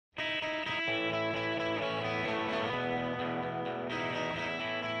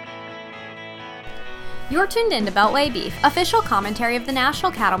You're tuned in to Beltway Beef, official commentary of the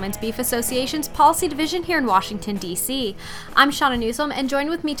National Cattlemen's Beef Association's policy division here in Washington, D.C. I'm Shauna Newsom, and joined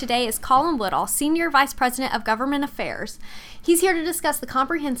with me today is Colin Woodall, Senior Vice President of Government Affairs. He's here to discuss the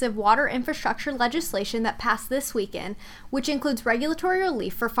comprehensive water infrastructure legislation that passed this weekend, which includes regulatory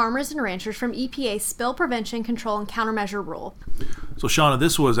relief for farmers and ranchers from EPA's Spill Prevention, Control, and Countermeasure Rule. So, Shauna,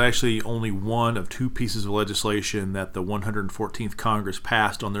 this was actually only one of two pieces of legislation that the 114th Congress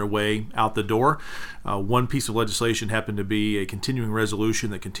passed on their way out the door. One piece of legislation happened to be a continuing resolution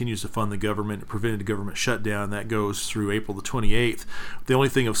that continues to fund the government and prevented a government shutdown. That goes through April the 28th. The only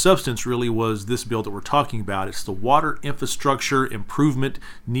thing of substance really was this bill that we're talking about. It's the Water Infrastructure Improvement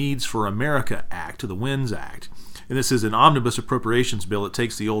Needs for America Act, the WINS Act. And this is an omnibus appropriations bill. It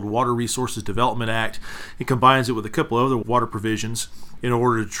takes the old Water Resources Development Act and combines it with a couple of other water provisions in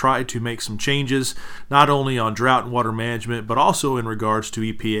order to try to make some changes, not only on drought and water management, but also in regards to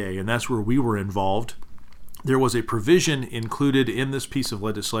EPA. And that's where we were involved. There was a provision included in this piece of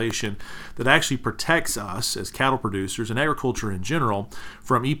legislation that actually protects us as cattle producers and agriculture in general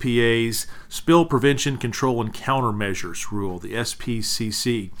from EPA's Spill Prevention, Control, and Countermeasures Rule, the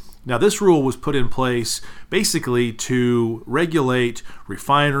SPCC. Now, this rule was put in place basically to regulate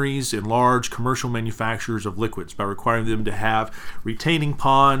refineries and large commercial manufacturers of liquids by requiring them to have retaining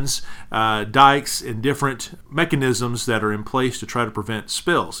ponds, dikes, and different mechanisms that are in place to try to prevent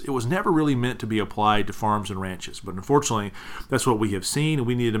spills. It was never really meant to be applied to farms and ranches, but unfortunately, that's what we have seen, and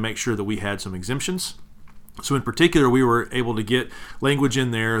we needed to make sure that we had some exemptions. So in particular, we were able to get language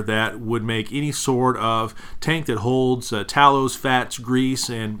in there that would make any sort of tank that holds tallows, fats, grease,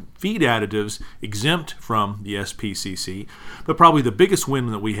 and feed additives exempt from the SPCC. But probably the biggest win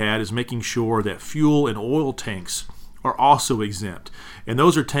that we had is making sure that fuel and oil tanks are also exempt. And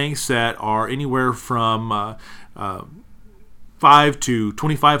those are tanks that are anywhere from 5 to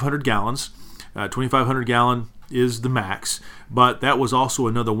 2,500 gallons. 2,500 gallon is the max, but that was also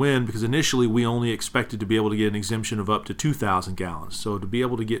another win because initially we only expected to be able to get an exemption of up to 2,000 gallons. So to be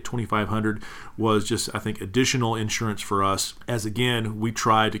able to get 2,500 was just, I think, additional insurance for us as, again, we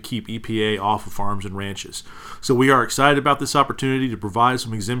try to keep EPA off of farms and ranches. So we are excited about this opportunity to provide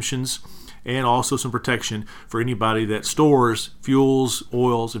some exemptions and also some protection for anybody that stores fuels,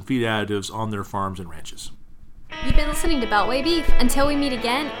 oils, and feed additives on their farms and ranches. You've been listening to Beltway Beef. Until we meet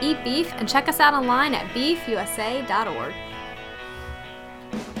again, eat beef and check us out online at beefusa.org.